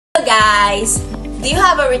guys, do you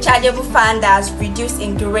have a rechargeable fan that's reduced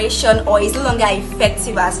in duration or is no longer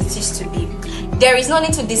effective as it used to be? There is no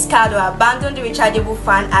need to discard or abandon the rechargeable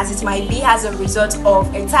fan, as it might be as a result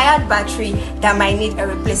of a tired battery that might need a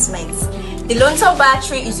replacement. The Lontor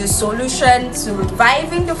battery is a solution to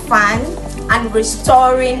reviving the fan and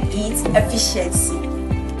restoring its efficiency.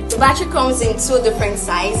 The battery comes in two different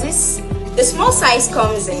sizes. The small size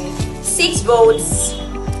comes in 6 volts.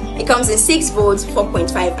 It comes in 6 volts,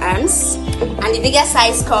 4.5 amps, and the bigger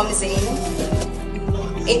size comes in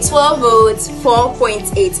 12 volts,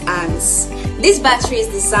 4.8 amps. This battery is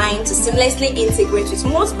designed to seamlessly integrate with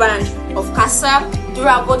most brands of Casa,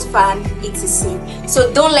 durable fan, etc.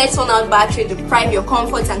 So don't let one-out battery deprive your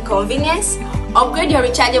comfort and convenience. Upgrade your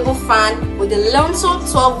rechargeable fan with the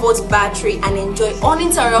Lontor 12 volt battery and enjoy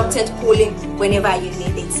uninterrupted cooling whenever you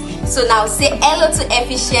need it. So now say hello to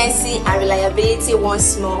efficiency and reliability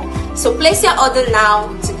once more. So place your order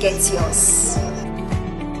now to get yours.